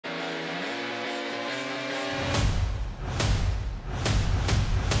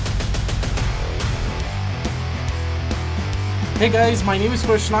Hey guys, my name is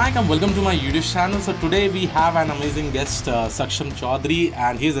Krish Naik and welcome to my YouTube channel. So today we have an amazing guest, Saksham Choudhary,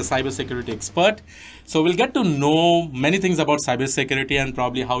 and he's a cybersecurity expert. So we'll get to know many things about cybersecurity and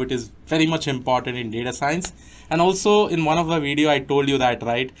probably how it is very much important in data science. And also in one of the video, I told you that,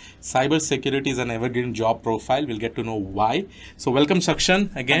 right? Cybersecurity is an evergreen job profile. We'll get to know why. So welcome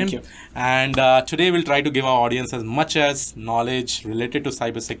Saksham again. Thank you. And today we'll try to give our audience as much as knowledge related to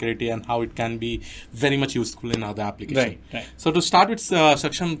cybersecurity and how it can be very much useful in other applications. Right. So to start with,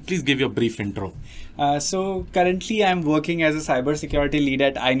 Saksham, please give your brief intro. So currently I'm working as a cybersecurity lead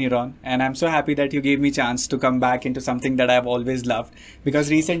at iNeuron, and I'm so happy that you gave me a chance to come back into something that I've always loved, because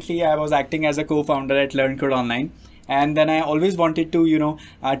recently I was acting as a co-founder at Learn Code Online. And then I always wanted to,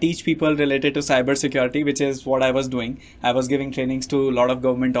 teach people related to cybersecurity, which is what I was doing. I was giving trainings to a lot of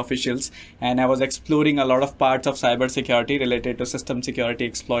government officials, and I was exploring a lot of parts of cybersecurity related to system security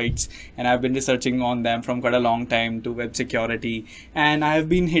exploits. And I've been researching on them from quite a long time to web security. And I have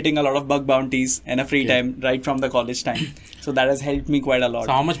been hitting a lot of bug bounties in a free time right from the college time. So that has helped me quite a lot.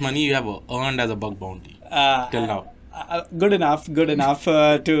 So how much money you have earned as a bug bounty till now? Good enough to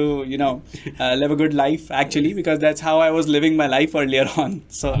live a good life, actually, because that's how I was living my life earlier on.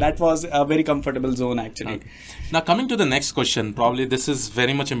 So that was a very comfortable zone, actually. Okay. Now coming to the next question, probably this is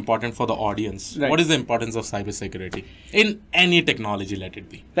very much important for the audience. Right. What is the importance of cybersecurity in any technology, let it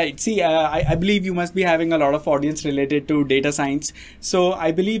be? Right. See, I believe you must be having a lot of audience related to data science. So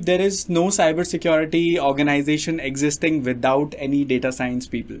I believe there is no cybersecurity organization existing without any data science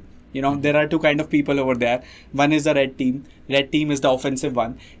people. There are two kind of people over there. One is the red team. Red team is the offensive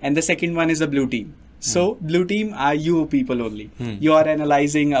one. And the second one is the blue team. So blue team are you people only. You are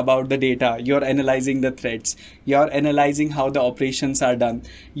analyzing about the data. You're analyzing the threats. You're analyzing how the operations are done.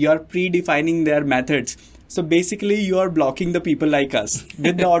 You're predefining their methods. So basically you are blocking the people like us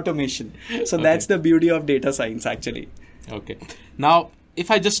with the automation. So that's the beauty of data science, actually. Okay. Now,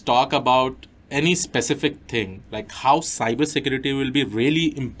 if I just talk about any specific thing, like how cybersecurity will be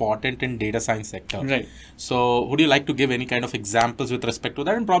really important in data science sector. Right. So would you like to give any kind of examples with respect to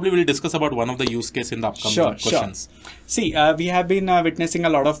that? And probably we'll discuss about one of the use case in the upcoming questions. Sure. See, we have been witnessing a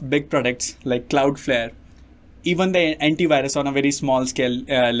lot of big products like Cloudflare, even the antivirus on a very small scale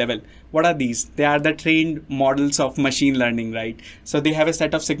level. What are these? They are the trained models of machine learning, right? So they have a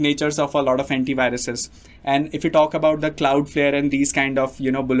set of signatures of a lot of antiviruses. And if you talk about the Cloudflare and these kind of,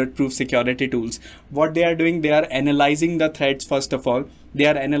 bulletproof security tools, what they are doing, they are analyzing the threats first of all. They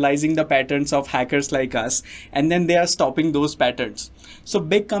are analyzing the patterns of hackers like us, and then they are stopping those patterns. So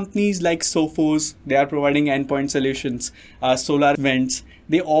big companies like Sophos, they are providing endpoint solutions, SolarWinds,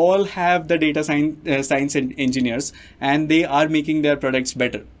 they all have the data science engineers, and they are making their products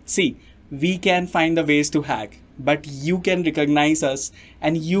better. See, we can find the ways to hack, but you can recognize us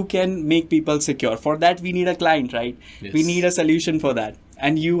and you can make people secure. For that, we need a client, right? Yes. We need a solution for that.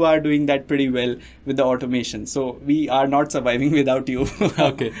 And you are doing that pretty well with the automation. So we are not surviving without you.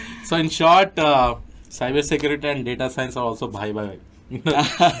 Okay. So in short, cybersecurity and data science are also bye-bye.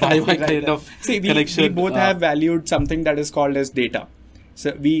 Bye-bye kind of connection. We both have valued something that is called as data.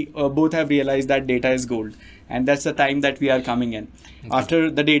 So we both have realized that data is gold. And that's the time that we are coming in. Okay.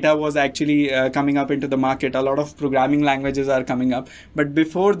 After the data was actually coming up into the market, a lot of programming languages are coming up. But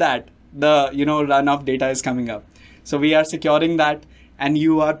before that, the run of data is coming up. So we are securing that, and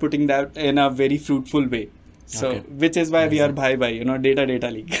you are putting that in a very fruitful way. So which is why we are bye-bye, data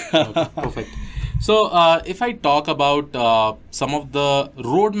league. Okay, perfect. So if I talk about some of the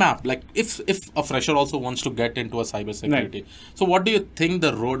roadmap, like if a fresher also wants to get into a cybersecurity, right. So what do you think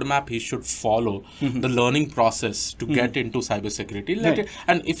the roadmap he should follow, the learning process to get into cybersecurity? Right.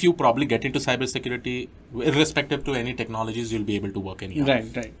 And if you probably get into cybersecurity, irrespective to any technologies, you'll be able to work anyhow.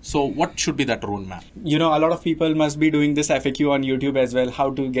 Right. So what should be that roadmap? A lot of people must be doing this FAQ on YouTube as well, how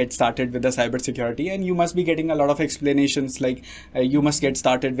to get started with the cybersecurity, and you must be getting a lot of explanations like you must get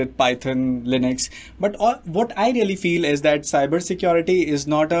started with Python, Linux. But what I really feel is that cybersecurity is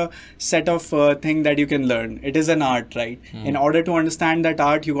not a set of thing that you can learn. It is an art, right? In order to understand that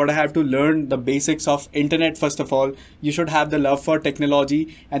art, you gotta have to learn the basics of internet first of all. You should have the love for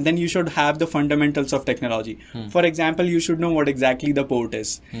technology, and then you should have the fundamentals of technology. For example, you should know what exactly the port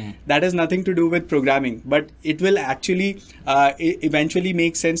is. That has nothing to do with programming, but it will actually eventually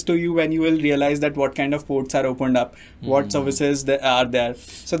make sense to you when you will realize that what kind of ports are opened up, what services are there.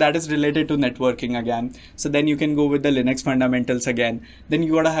 So that is related to networking again. So then you can go with the Linux fundamentals again. Then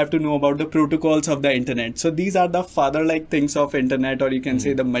you gotta have to know about the protocols of the internet. So these are the father-like things of internet, or you can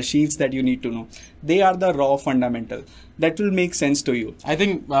say the machines that you need to know. They are the raw fundamental. That will make sense to you. I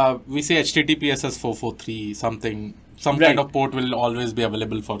think we say HTTPS as 443 something. some kind of port will always be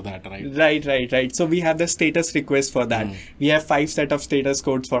available for that, right? Right. So we have the status request for that. We have 5 set of status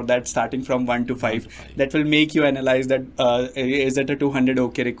codes for that, starting from 1 to 5. That will make you analyze that is it a 200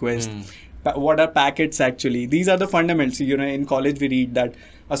 OK request? What are packets actually? These are the fundamentals. In college we read that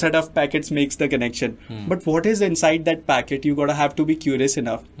a set of packets makes the connection. But what is inside that packet? You gotta have to be curious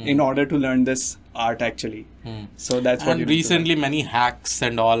enough in order to learn this art actually. So that's what. And recently, many hacks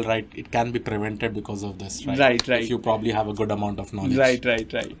and all, right? It can be prevented because of this, right? Right. If you probably have a good amount of knowledge. Right.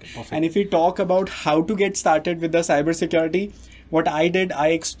 Perfect. And if we talk about how to get started with the cybersecurity, what I did, I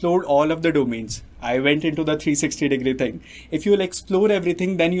explored all of the domains. I went into the 360-degree thing. If you will explore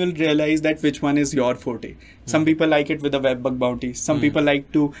everything, then you will realize that which one is your forte. Some people like it with the web bug bounties. Some people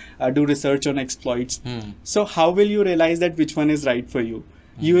like to do research on exploits. So how will you realize that which one is right for you?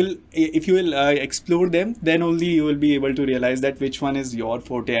 You will, if you will explore them, then only you will be able to realize that which one is your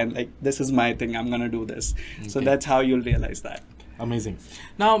forte and like, this is my thing, I'm going to do this. So that's how you'll realize that. Amazing.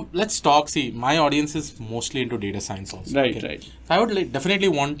 Now let's talk. See, my audience is mostly into data science also. Right. So I would definitely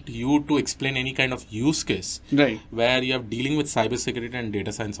want you to explain any kind of use case where you are dealing with cybersecurity and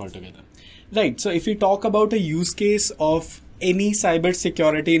data science altogether. Right. So if we talk about a use case of any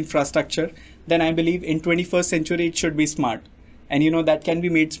cybersecurity infrastructure, then I believe in 21st century it should be smart. And that can be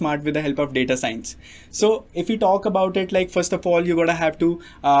made smart with the help of data science. So if we talk about it, like first of all, you gotta have to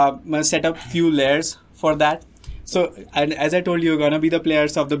set up few layers for that. So, and as I told you, you're going to be the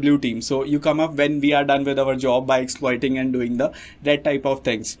players of the blue team. So you come up when we are done with our job by exploiting and doing the red type of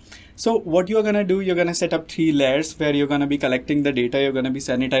things. So what you're going to do, you're going to set up 3 layers where you're going to be collecting the data. You're going to be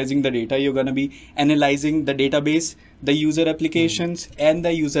sanitizing the data. You're going to be analyzing the database, the user applications and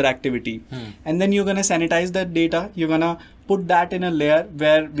the user activity. And then you're going to sanitize that data. You're going to put that in a layer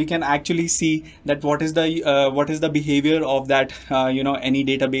where we can actually see that what is the behavior of that, any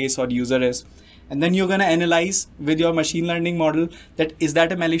database or user is. And then you're going to analyze with your machine learning model that is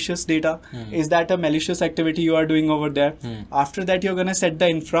that a malicious data? Is that a malicious activity you are doing over there? After that, you're going to set the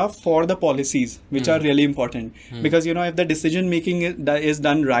infra for the policies, which are really important. Because, if the decision making is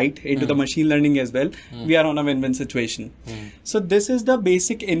done right into the machine learning as well, we are on a win-win situation. So this is the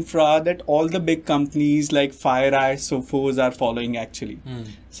basic infra that all the big companies like FireEye, Sophos are following actually.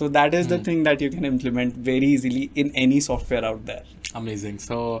 So that is the thing that you can implement very easily in any software out there. Amazing.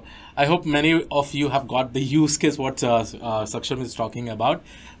 So I hope many of you have got the use case what Saksham is talking about.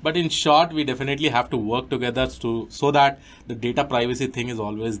 But in short, we definitely have to work together so that the data privacy thing is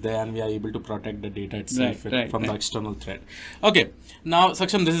always there and we are able to protect the data itself from the external threat. Okay. Now,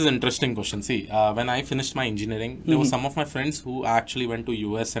 Saksham, this is an interesting question. See, when I finished my engineering, there were some of my friends who actually went to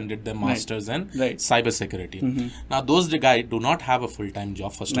US and did their masters in cybersecurity. Now, those guys do not have a full-time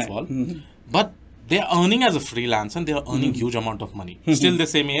job, first of all, but they are earning as a freelance and they are earning huge amount of money. Still they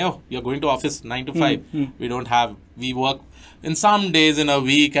say me, oh, you're going to office 9 to 5. We work in some days in a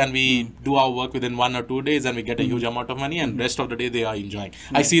week and we do our work within 1 or 2 days and we get a huge amount of money and rest of the day they are enjoying.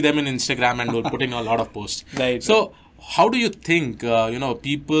 I see them in Instagram and they're putting a lot of posts. So how do you think,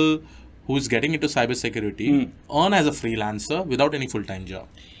 people who's getting into cybersecurity earn as a freelancer without any full-time job?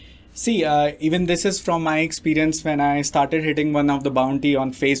 See, even this is from my experience when I started hitting one of the bounty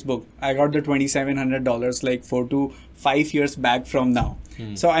on Facebook. I got the $2,700 like 4 to 5 years back from now.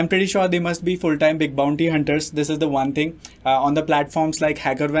 So I'm pretty sure they must be full-time big bounty hunters. This is the one thing. On the platforms like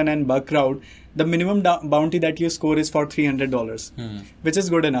HackerOne and Bugcrowd, the minimum bounty that you score is for $300, which is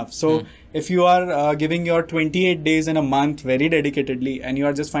good enough. So if you are giving your 28 days in a month very dedicatedly and you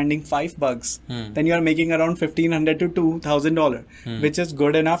are just finding 5 bugs, then you are making around $1,500 to $2,000, which is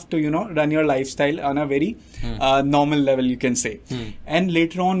good enough to, run your lifestyle on a very normal level, you can say. And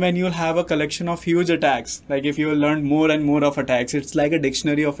later on, when you'll have a collection of huge attacks, like if you learn more and more of attacks, it's like a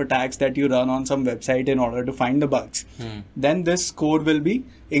dictionary of attacks that you run on some website in order to find the bugs. Then this score will be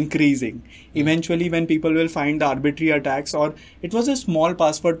increasing. Eventually, when people will find the arbitrary attacks, or it was a small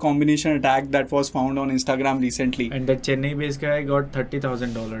password combination attack that was found on Instagram recently. And that Chennai-based guy got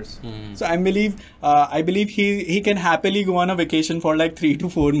 $30,000. So I believe he can happily go on a vacation for like 3 to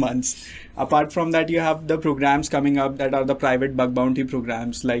 4 months. Apart from that, you have the programs coming up that are the private bug bounty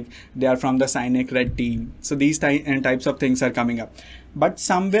programs, like they are from the Cynic Red team. So these types of things are coming up. But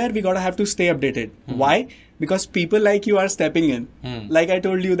somewhere we gotta have to stay updated. Why? Because people like you are stepping in. Like I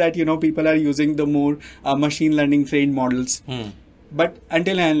told you that, people are using the more machine learning trained models. But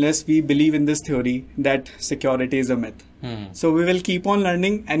until and unless we believe in this theory that security is a myth. So we will keep on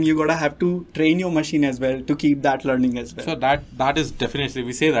learning, and you gotta have to train your machine as well to keep that learning as well. So that is definitely,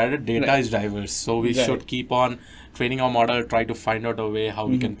 we say that data is diverse. So we should keep on training our model, try to find out a way how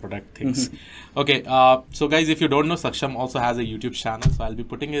we can protect things. Okay, so guys, if you don't know, Saksham also has a YouTube channel, so I'll be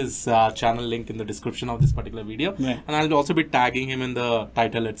putting his channel link in the description of this particular video, and I'll also be tagging him in the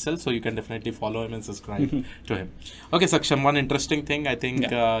title itself, so you can definitely follow him and subscribe to him. Okay, Saksham, one interesting thing, I think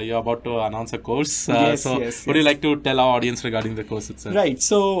you're about to announce a course. Would you like to tell our audience regarding the course itself? Right,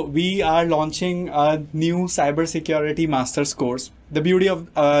 so we are launching a new cybersecurity master's course. The beauty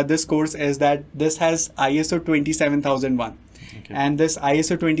of this course is that this has ISO 27001, and this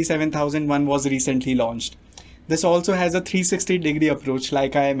ISO 27001 was recently launched. This also has a 360-degree approach,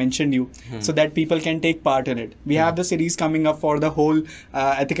 like I mentioned you, so that people can take part in it. We have the series coming up for the whole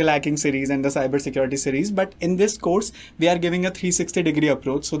ethical hacking series and the cybersecurity series, but in this course, we are giving a 360-degree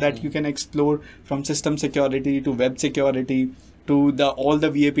approach so that you can explore from system security to web security, to all the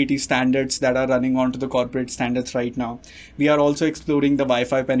VAPT standards that are running onto the corporate standards right now. We are also exploring the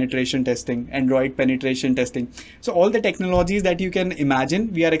Wi-Fi penetration testing, Android penetration testing. So all the technologies that you can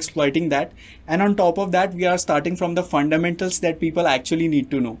imagine, we are exploiting that. And on top of that, we are starting from the fundamentals that people actually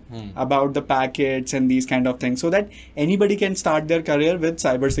need to know about the packets and these kind of things, so that anybody can start their career with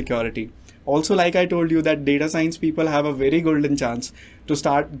cybersecurity. Also, like I told you, that data science people have a very golden chance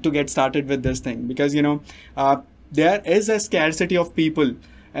to get started with this thing, because there is a scarcity of people,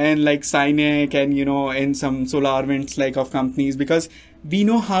 and like Krish Naik and in some SolarWinds like of companies, because we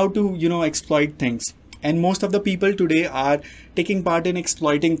know how to exploit things, and most of the people today are taking part in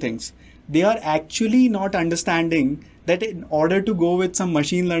exploiting things. They are actually not understanding that in order to go with some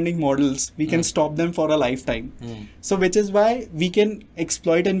machine learning models, we can stop them for a lifetime. So which is why we can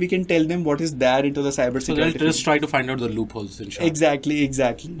exploit and we can tell them what is there into the cybersecurity. So they'll just try to find out the loopholes in short. Exactly.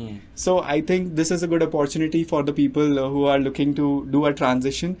 So I think this is a good opportunity for the people who are looking to do a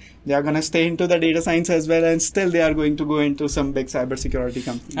transition. They are going to stay into the data science as well, and still they are going to go into some big cybersecurity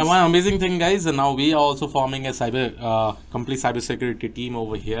companies. And one amazing thing, guys, now we are also forming a complete cybersecurity team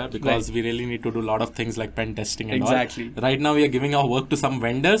over here, because we really need to do a lot of things like pen testing and all. Right now we are giving our work to some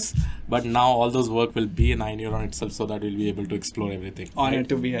vendors, but now all those work will be in iNeuron itself, so that we'll be able to explore everything. Honored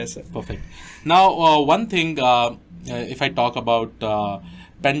to be here, sir. Perfect. Now, one thing, if I talk about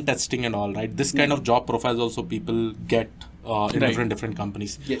pen testing and all, right, this kind of job profiles also people get in different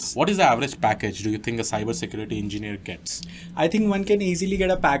companies. Yes. What is the average package do you think a cybersecurity engineer gets? I think one can easily get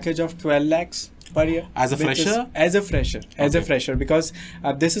a package of 12 lakhs per year. As a fresher? As a fresher, because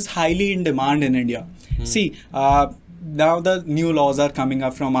this is highly in demand in India. See, now the new laws are coming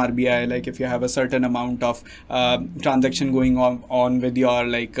up from RBI, like if you have a certain amount of transaction going on with your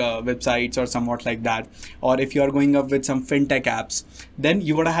websites or somewhat like that, or if you are going up with some fintech apps, then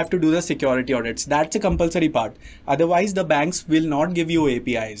you would have to do the security audits. That's a compulsory part. Otherwise, the banks will not give you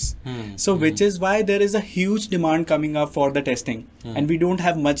APIs. So which is why there is a huge demand coming up for the testing. And we don't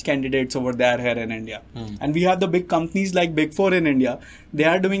have much candidates over there here in India. And we have the big companies like Big Four in India. They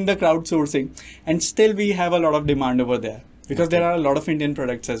are doing the crowdsourcing, and still we have a lot of demand over there, because there are a lot of Indian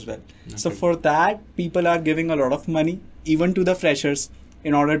products as well. So for that, people are giving a lot of money even to the freshers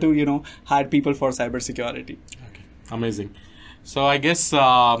in order to hire people for cybersecurity. Okay, amazing. So I guess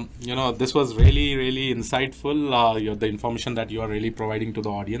this was really insightful, the information that you are really providing to the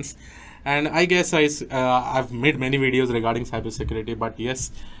audience. And I guess I've made many videos regarding cybersecurity, but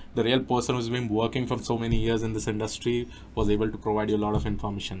yes, the real person who's been working for so many years in this industry was able to provide you a lot of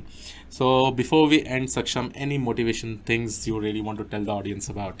information. So before we end, Saksham, any motivation things you really want to tell the audience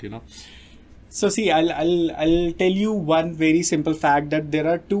about, So see, I'll tell you one very simple fact, that there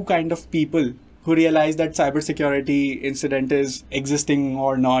are two kind of people who realize that cybersecurity incident is existing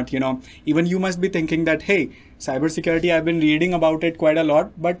or not. Even you must be thinking that, hey, cybersecurity, I've been reading about it quite a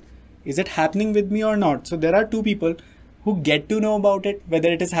lot, but is it happening with me or not? So there are two people who get to know about it,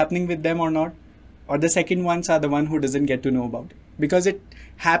 whether it is happening with them or not. Or the second ones are the one who doesn't get to know about it, because it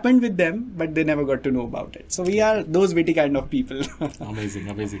happened with them, but they never got to know about it. So we are those witty kind of people.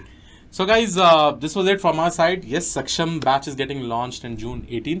 Amazing. So guys, this was it from our side. Yes, Saksham batch is getting launched in June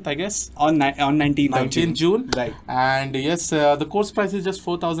 18th, I guess. On 19th June. Right. And yes, the course price is just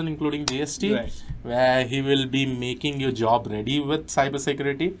 4,000 including GST. Right. Where he will be making your job ready with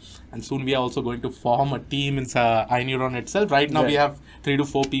cybersecurity. And soon we are also going to form a team in iNeuron itself. Right now we have 3 to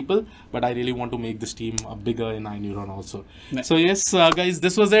 4 people, but I really want to make this team bigger in iNeuron also. Right. So yes, guys,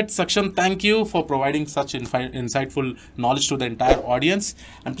 this was it. Saksham, thank you for providing such insightful knowledge to the entire audience.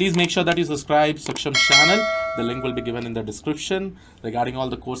 And please make sure that you subscribe Saksham's channel. The link will be given in the description. Regarding all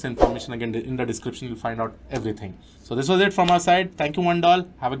the course information, again in the description you'll find out everything. So this was it from our side. Thank you, Mandal.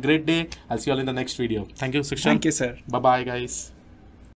 Have a great day. I'll see you all in the next video. Thank you, Saksham. Thank you, sir. Bye-bye, guys.